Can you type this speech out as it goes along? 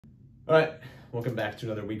All right, welcome back to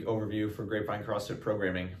another week overview for Grapevine CrossFit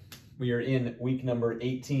programming. We are in week number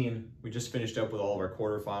 18. We just finished up with all of our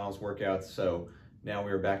quarterfinals workouts, so now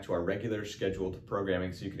we are back to our regular scheduled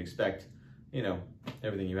programming, so you can expect,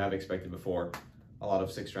 everything you have expected before, a lot of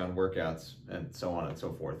 6-round workouts and so on and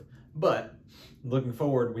so forth. But looking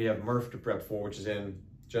forward, we have Murph to prep for, which is in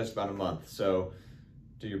just about a month, so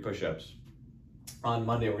do your push-ups. On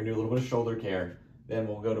Monday, we're gonna do a little bit of shoulder care, then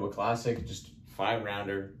we'll go to a classic, just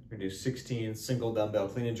 5-rounder. We're gonna do 16 single dumbbell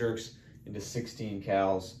clean and jerks into 16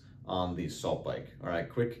 cals on the salt bike. All right,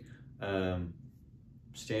 quick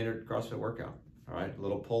standard CrossFit workout. All right, a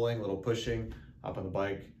little pulling, a little pushing, hop on the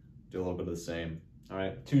bike, do a little bit of the same. All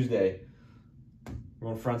right, Tuesday, we're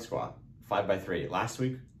going front squat, 5x3. Last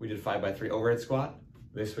week, we did 5x3 overhead squat.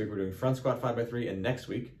 This week, we're doing front squat 5x3, and next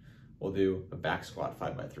week, we'll do a back squat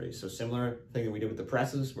 5x3. So similar thing that we did with the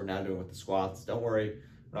presses, we're now doing with the squats. Don't worry,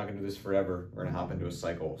 we're not gonna do this forever. We're gonna hop into a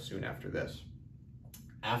cycle soon after this.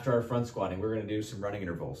 After our front squatting, we're gonna do some running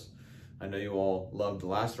intervals. I know you all loved the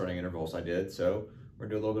last running intervals I did, so we're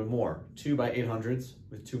gonna do a little bit more. 2x800s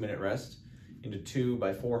with 2-minute rest into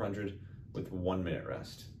 2x400 with 1-minute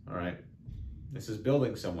rest, all right? This is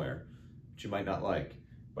building somewhere, which you might not like,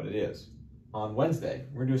 but it is. On Wednesday,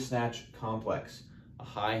 we're gonna do a snatch complex, a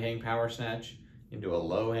high hang power snatch into a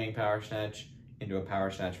low hang power snatch into a power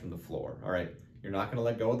snatch from the floor, all right? You're not gonna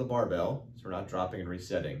let go of the barbell, so we're not dropping and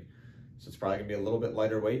resetting. So it's probably gonna be a little bit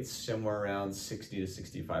lighter weight, somewhere around 60 to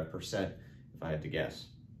 65%, if I had to guess.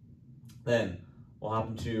 Then we'll hop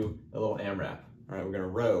into a little AMRAP. All right, we're gonna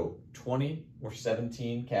row 20 or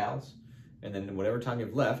 17 cals, and then whatever time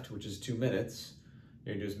you've left, which is 2 minutes,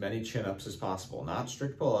 you're gonna do as many chin-ups as possible. Not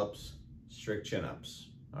strict pull-ups, strict chin-ups,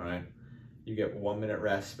 all right? You get 1-minute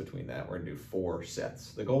rest between that. We're gonna do 4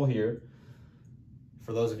 sets. The goal here,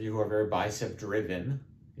 for those of you who are very bicep driven,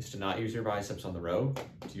 is to not use your biceps on the row,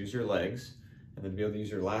 to use your legs, and then be able to use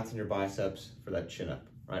your lats and your biceps for that chin up,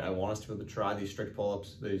 right? I want us to be able to try these strict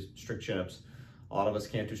pull-ups, these strict chin-ups. A lot of us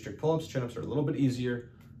can't do strict pull-ups. Chin-ups are a little bit easier.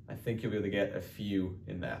 I think you'll be able to get a few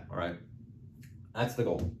in that, all right? That's the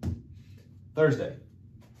goal. Thursday,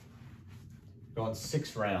 going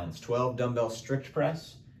 6 rounds, 12 dumbbell strict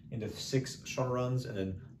press into 6 shuttle runs and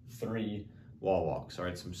then 3 wall walks, all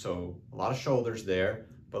right? So a lot of shoulders there,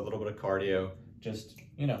 but a little bit of cardio, just,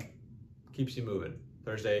 keeps you moving.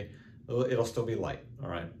 Thursday, it'll still be light, all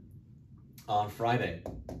right? On Friday,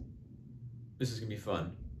 this is gonna be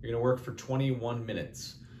fun. You're gonna work for 21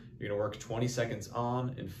 minutes. You're gonna work 20 seconds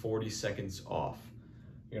on and 40 seconds off.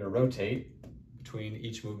 You're gonna rotate between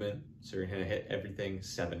each movement, so you're gonna hit everything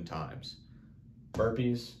 7 times.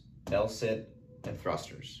 Burpees, L-sit, and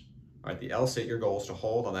thrusters. All right, the L-sit, your goal is to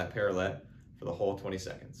hold on that parallel for the whole 20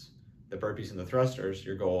 seconds. The burpees and the thrusters,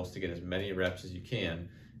 your goal is to get as many reps as you can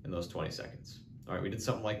in those 20 seconds. All right, we did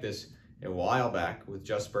something like this a while back with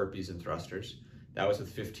just burpees and thrusters. That was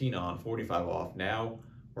with 15 on, 45 off. Now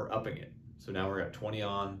we're upping it. So now we're at 20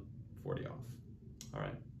 on, 40 off. All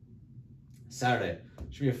right. Saturday,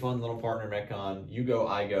 should be a fun little partner Metcon. You go,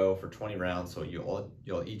 I go for 20 rounds. So you'll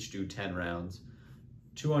each do 10 rounds.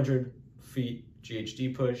 200 feet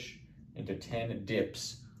GHD push into 10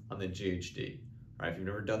 dips on the GHD. All right, if you've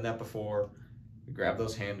never done that before, we grab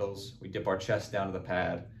those handles, we dip our chest down to the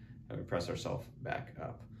pad, and we press ourselves back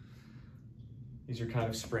up. These are kind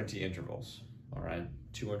of sprinty intervals, all right?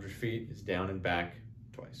 200 feet is down and back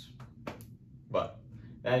twice. But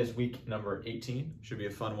that is week number 18. Should be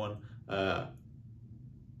a fun one. Yeah,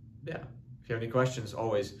 if you have any questions,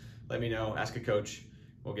 always let me know, ask a coach,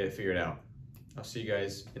 we'll get it figured out. I'll see you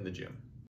guys in the gym.